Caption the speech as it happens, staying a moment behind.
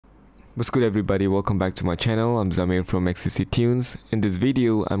What's good everybody, welcome back to my channel. I'm Zamir from XCC Tunes. In this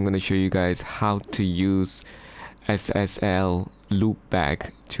video I'm going to show you guys how to use SSL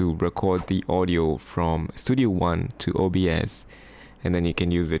loopback to record the audio from Studio One to OBS, and then you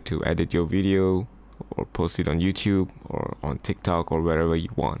can use it to edit your video or post it on YouTube or on TikTok or wherever you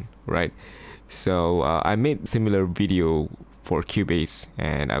want, right? So I made similar video for Cubase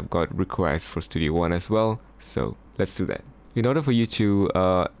and I've got requests for Studio One as well, so let's do that. In order for you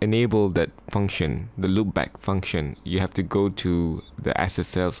to enable that function, the loopback function, you have to go to the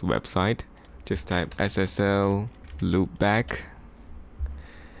SSL's website. Just type SSL loopback,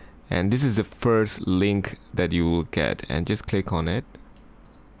 and this is the first link that you will get, and just click on it.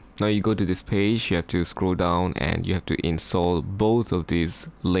 Now you go to this page, you have to scroll down and you have to install both of these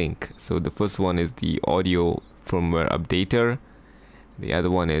links. So the first one is the audio firmware updater, the other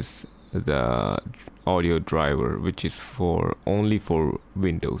one is the audio driver, which is only for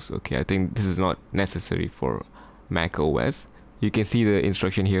Windows. Okay, I think this is not necessary for Mac OS. You can see the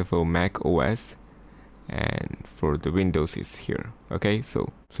instruction here for Mac OS, and for the Windows is here. Okay,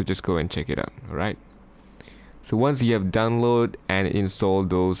 so just go and check it out. All right, so once you have download and install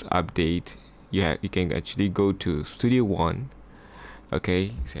those update, you can actually go to Studio One.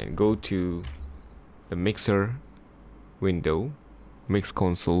 Okay, and go to the mixer window, mix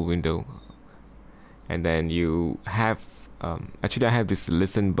console window, and then you have actually I have this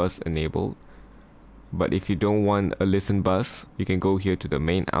listen bus enabled, but if you don't want a listen bus, you can go here to the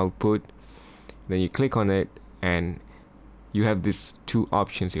main output, then you click on it and you have these two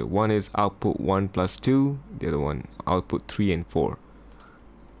options here. One is output 1+2, the other one output 3 and 4.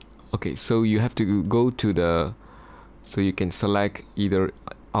 Okay, so you have to go to so you can select either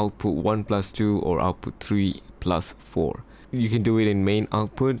output 1+2 or output 3+4. You can do it in main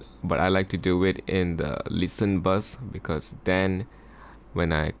output, but I like to do it in the listen bus, because then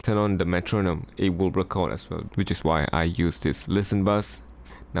when I turn on the metronome it will record as well, which is why I use this listen bus.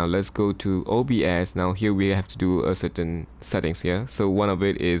 Now let's go to OBS. Now here we have to do a certain settings here. So one of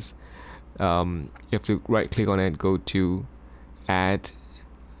it is you have to right click on it, go to add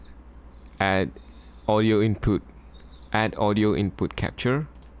audio input capture,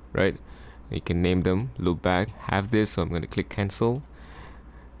 right? You can name them loopback, have this, so I'm going to click cancel.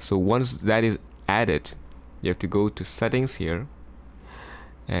 So once that is added, you have to go to settings here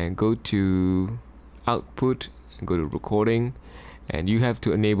and go to output and go to recording, and you have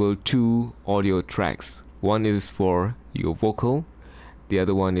to enable two audio tracks. One is for your vocal, the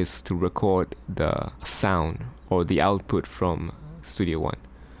other one is to record the sound or the output from Studio One.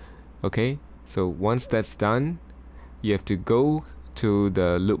 Okay, so once that's done, you have to go to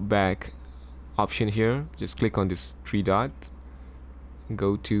the loopback option here. Just click on this three dot,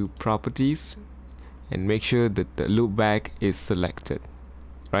 go to properties, and make sure that the loopback is selected,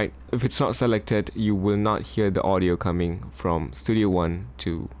 right? If it's not selected, you will not hear the audio coming from Studio One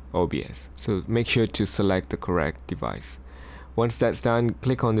to OBS, so make sure to select the correct device. Once that's done,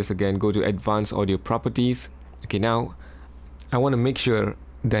 click on this again, go to advanced audio properties. Okay, now I want to make sure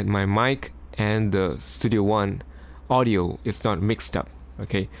that my mic and the Studio One audio is not mixed up.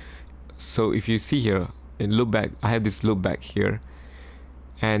 Okay, so if you see here in loopback, I have this loopback here,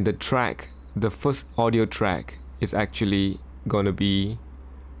 and the first audio track is actually going to be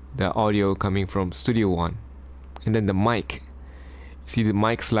the audio coming from Studio One, and then the mic, see the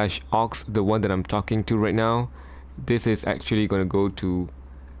mic / aux, the one that I'm talking to right now, this is actually going to go to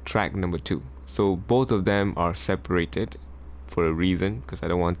track number 2. So both of them are separated for a reason, because I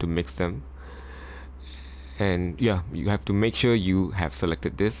don't want to mix them. And yeah, you have to make sure you have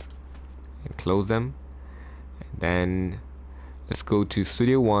selected this and close them. And then let's go to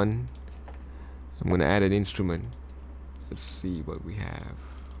Studio One. I'm going to add an instrument. Let's see what we have.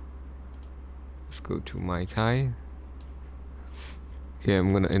 Let's go to my Thai. Okay,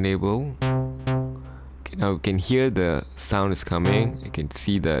 I'm going to enable. Okay, now you can hear the sound is coming. You can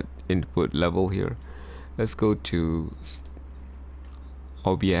see that input level here. Let's go to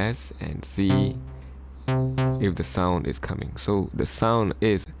OBS and see if the sound is coming. So the sound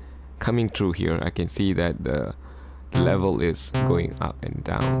is coming through here. I can see that the level is going up and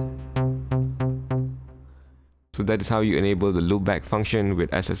down. So that is how you enable the loopback function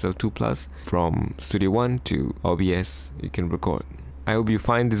with SSL 2+ from Studio One to OBS. You can record. I hope you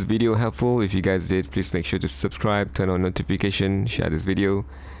find this video helpful. If you guys did, please make sure to subscribe, turn on notification, share this video,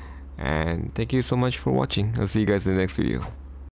 and thank you so much for watching. I'll see you guys in the next video.